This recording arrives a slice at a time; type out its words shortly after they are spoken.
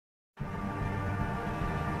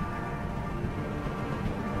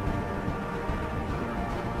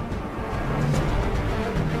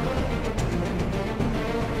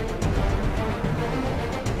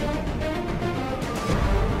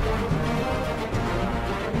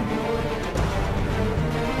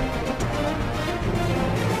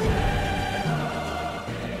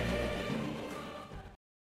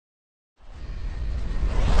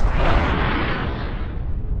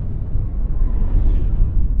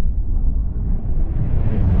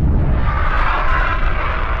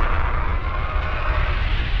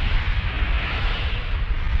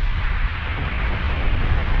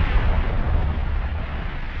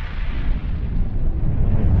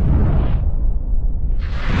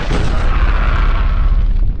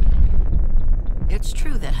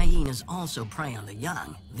also prey on the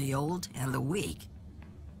young, the old, and the weak,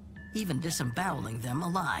 even disemboweling them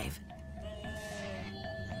alive.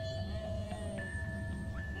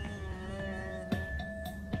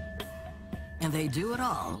 And they do it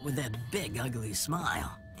all with that big, ugly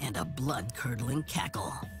smile and a blood-curdling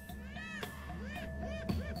cackle.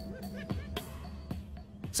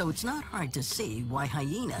 So it's not hard to see why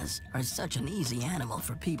hyenas are such an easy animal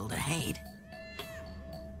for people to hate.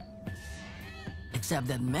 Except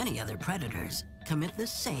that many other predators commit the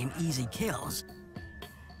same easy kills,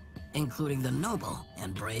 including the noble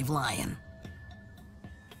and brave lion.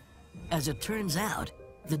 As it turns out,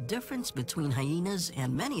 the difference between hyenas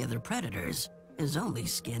and many other predators is only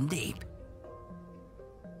skin deep.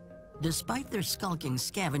 Despite their skulking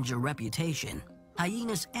scavenger reputation,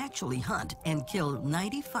 hyenas actually hunt and kill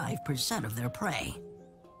 95% of their prey.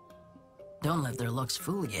 Don't let their looks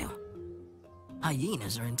fool you.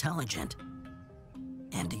 Hyenas are intelligent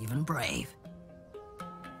and even brave.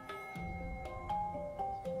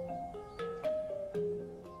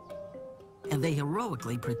 And they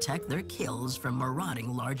heroically protect their kills from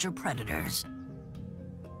marauding larger predators.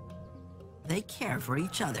 They care for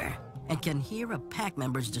each other and can hear a pack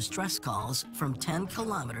member's distress calls from 10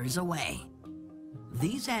 kilometers away.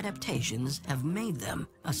 These adaptations have made them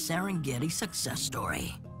a Serengeti success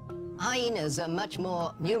story. Hyenas are much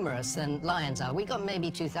more numerous than lions are. We got maybe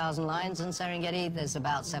 2,000 lions in Serengeti. There's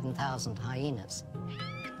about 7,000 hyenas.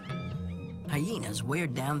 Hyenas wear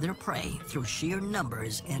down their prey through sheer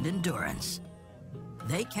numbers and endurance.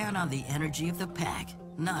 They count on the energy of the pack,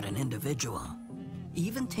 not an individual,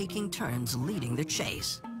 even taking turns leading the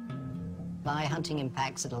chase. By hunting in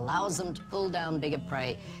packs, it allows them to pull down bigger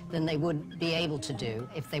prey than they would be able to do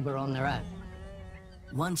if they were on their own.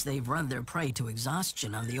 Once they've run their prey to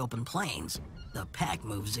exhaustion on the open plains, the pack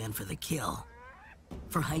moves in for the kill.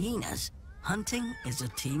 For hyenas, hunting is a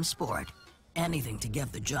team sport, anything to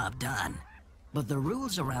get the job done. But the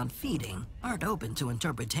rules around feeding aren't open to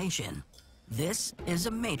interpretation. This is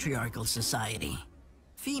a matriarchal society.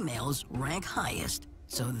 Females rank highest,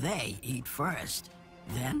 so they eat first,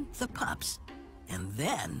 then the pups, and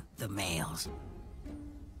then the males.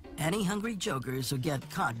 Any hungry jokers who get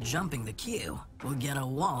caught jumping the queue will get a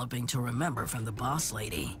walloping to remember from the boss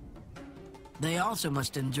lady. They also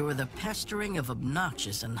must endure the pestering of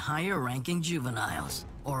obnoxious and higher-ranking juveniles,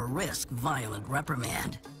 or risk violent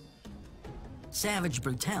reprimand. Savage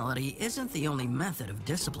brutality isn't the only method of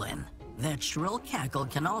discipline. That shrill cackle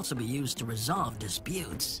can also be used to resolve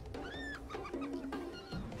disputes.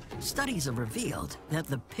 Studies have revealed that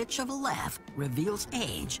the pitch of a laugh reveals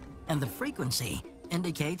age, and the frequency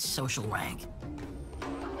indicates social rank.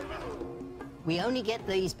 We only get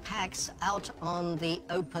these packs out on the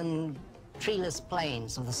open, treeless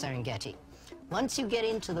plains of the Serengeti. Once you get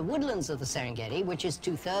into the woodlands of the Serengeti, which is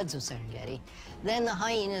 2/3 of Serengeti, then the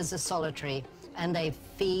hyenas are solitary and they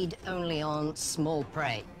feed only on small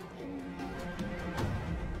prey.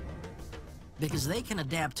 Because they can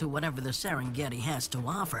adapt to whatever the Serengeti has to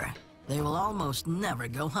offer, they will almost never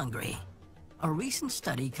go hungry. A recent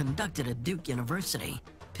study conducted at Duke University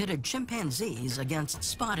pitted chimpanzees against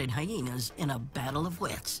spotted hyenas in a battle of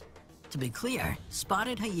wits. To be clear,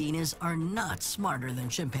 spotted hyenas are not smarter than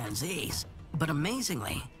chimpanzees, but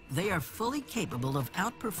amazingly, they are fully capable of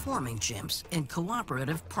outperforming chimps in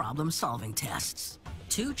cooperative problem-solving tests.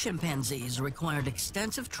 2 chimpanzees required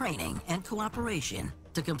extensive training and cooperation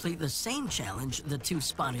to complete the same challenge the 2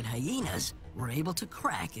 spotted hyenas were able to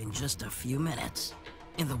crack in just a few minutes.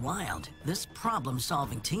 In the wild, this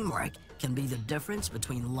problem-solving teamwork can be the difference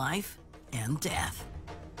between life and death.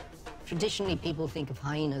 Traditionally, people think of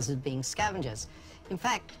hyenas as being scavengers. In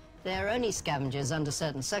fact, they're only scavengers under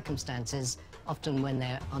certain circumstances, often when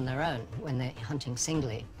they're on their own, when they're hunting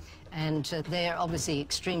singly. And they're obviously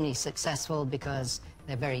extremely successful because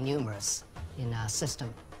they're very numerous in our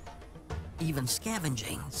system. Even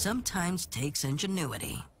scavenging sometimes takes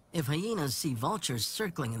ingenuity. If hyenas see vultures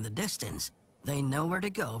circling in the distance, they know where to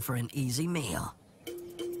go for an easy meal.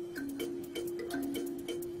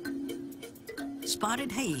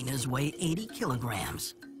 Spotted hyenas weigh 80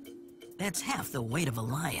 kilograms. That's half the weight of a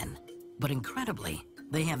lion. But incredibly,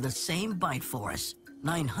 they have the same bite force,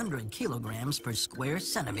 900 kilograms per square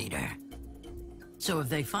centimeter. So if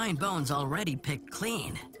they find bones already picked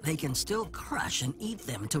clean, they can still crush and eat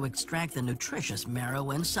them to extract the nutritious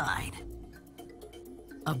marrow inside.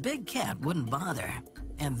 A big cat wouldn't bother,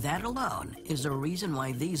 and that alone is a reason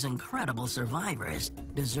why these incredible survivors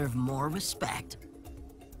deserve more respect.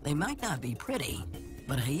 They might not be pretty,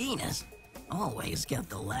 but hyenas always get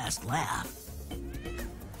the last laugh.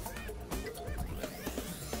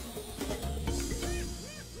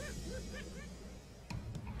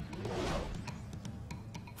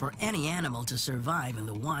 For any animal to survive in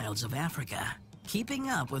the wilds of Africa, keeping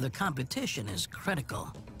up with the competition is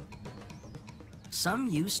critical. Some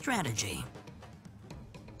use strategy.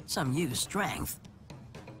 Some use strength.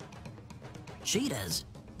 Cheetahs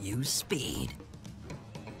use speed.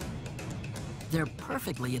 Their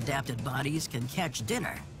perfectly adapted bodies can catch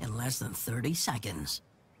dinner in less than 30 seconds.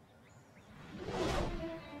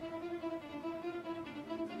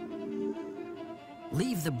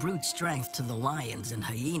 Leave the brute strength to the lions and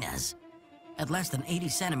hyenas. At less than 80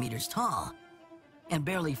 centimeters tall and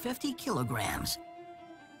barely 50 kilograms,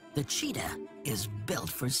 the cheetah is built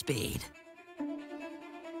for speed.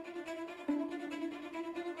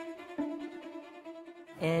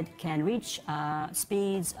 It can reach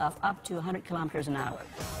speeds of up to 100 kilometers an hour.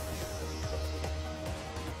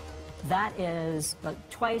 That is about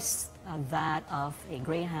twice that of a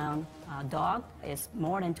greyhound dog. It's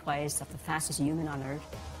more than twice of the fastest human on Earth.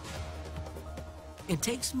 It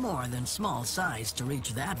takes more than small size to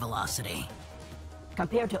reach that velocity.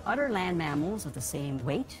 Compared to other land mammals of the same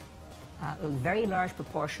weight, a very large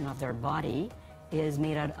proportion of their body is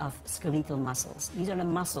made out of skeletal muscles. These are the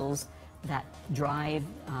muscles that drive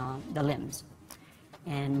the limbs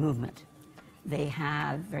and movement. They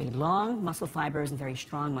have very long muscle fibers and very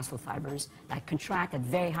strong muscle fibers that contract at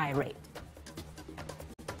very high rate.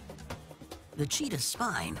 The cheetah's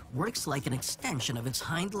spine works like an extension of its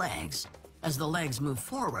hind legs. As the legs move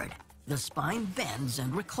forward, the spine bends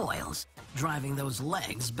and recoils, driving those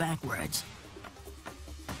legs backwards.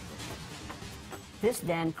 This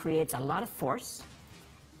then creates a lot of force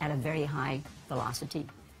at a very high velocity,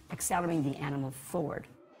 accelerating the animal forward.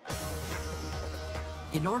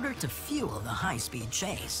 In order to fuel the high-speed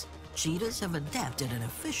chase, cheetahs have adapted an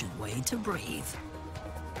efficient way to breathe.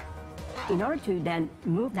 In order to then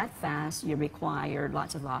move that fast, you require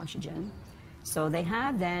lots of oxygen. So they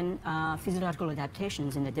have then physiological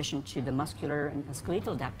adaptations in addition to the muscular and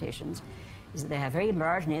skeletal adaptations. Is that they have very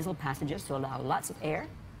large nasal passages to allow lots of air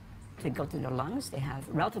to go to their lungs. They have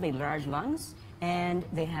relatively large lungs, and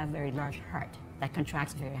they have very large heart that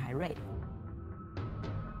contracts at a very high rate.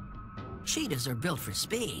 Cheetahs are built for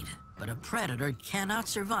speed, but a predator cannot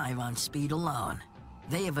survive on speed alone.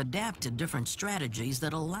 They have adapted different strategies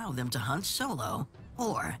that allow them to hunt solo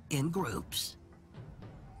or in groups.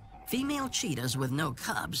 Female cheetahs with no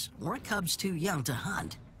cubs or cubs too young to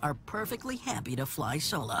hunt are perfectly happy to fly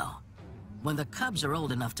solo. When the cubs are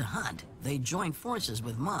old enough to hunt, they join forces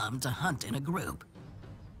with mom to hunt in a group.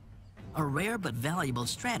 A rare but valuable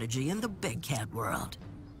strategy in the big cat world.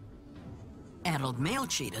 Adult male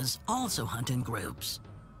cheetahs also hunt in groups.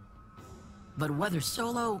 But whether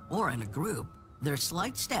solo or in a group, their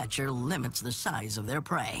slight stature limits the size of their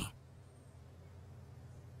prey.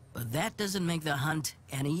 But that doesn't make the hunt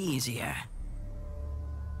any easier.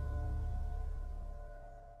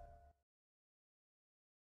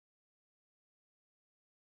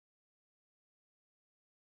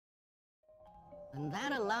 And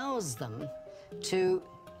that allows them to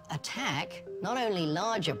attack not only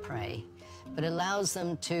larger prey, but allows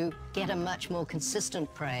them to get a much more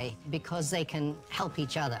consistent prey because they can help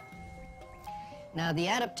each other. Now, the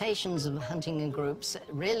adaptations of hunting in groups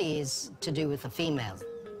really is to do with the female.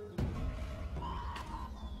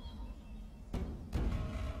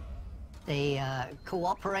 They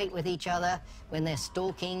cooperate with each other when they're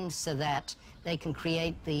stalking so that they can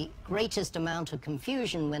create the greatest amount of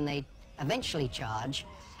confusion when they eventually charge,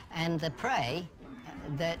 and the prey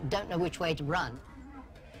that don't know which way to run.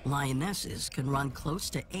 Lionesses can run close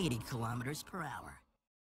to 80 kilometers per hour.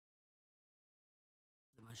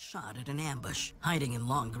 A shot at an ambush, hiding in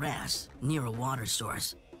long grass near a water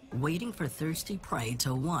source, waiting for thirsty prey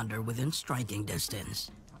to wander within striking distance.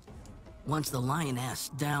 Once the lioness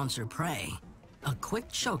downs her prey, a quick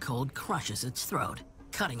chokehold crushes its throat,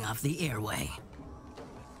 cutting off the airway.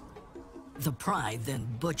 The pride then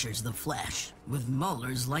butchers the flesh with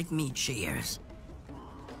molars like meat shears.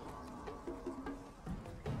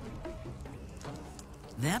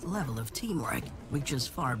 That level of teamwork reaches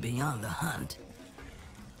far beyond the hunt.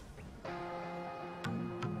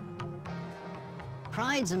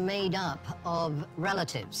 Prides are made up of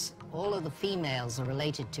relatives. All of the females are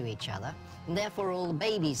related to each other, and therefore all the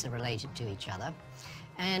babies are related to each other.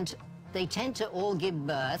 And they tend to all give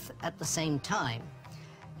birth at the same time.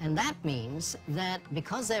 And that means that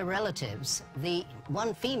because they're relatives, the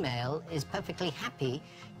one female is perfectly happy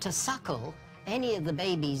to suckle any of the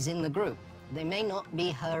babies in the group. They may not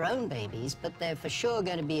be her own babies, but they're for sure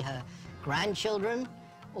going to be her grandchildren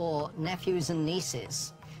or nephews and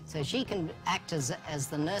nieces. So she can act as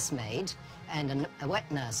the nursemaid, and a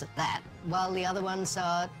wet nurse at that, while the other ones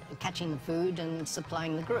are catching the food and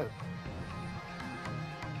supplying the group.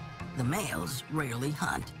 The males rarely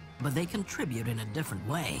hunt, but they contribute in a different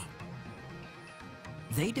way.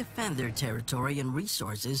 They defend their territory and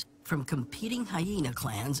resources from competing hyena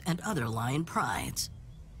clans and other lion prides.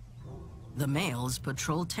 The males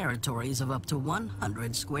patrol territories of up to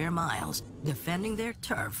 100 square miles, defending their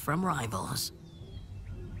turf from rivals.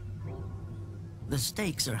 The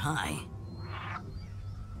stakes are high.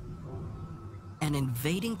 An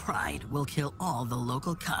invading pride will kill all the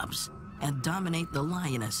local cubs and dominate the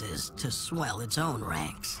lionesses to swell its own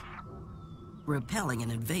ranks. Repelling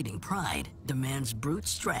an invading pride demands brute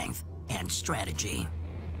strength and strategy.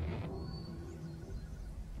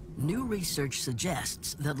 New research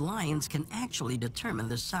suggests that lions can actually determine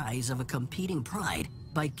the size of a competing pride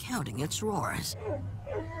by counting its roars.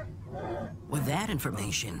 With that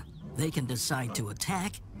information, they can decide to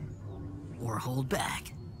attack or hold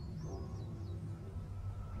back.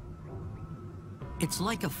 It's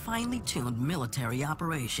like a finely tuned military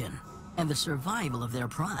operation, and the survival of their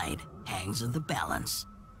pride hangs in the balance.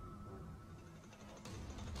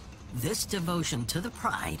 This devotion to the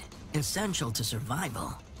pride, essential to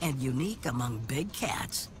survival and unique among big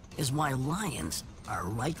cats, is why lions are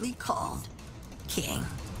rightly called king.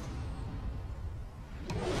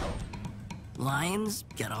 Lions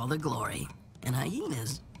get all the glory, and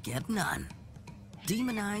hyenas get none.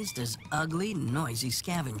 Demonized as ugly, noisy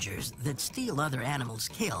scavengers that steal other animals'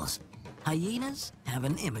 kills, hyenas have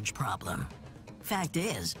an image problem. Fact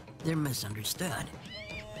is, they're misunderstood.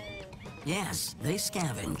 Yes, they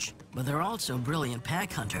scavenge, but they're also brilliant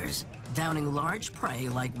pack hunters, downing large prey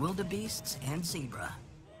like wildebeests and zebra.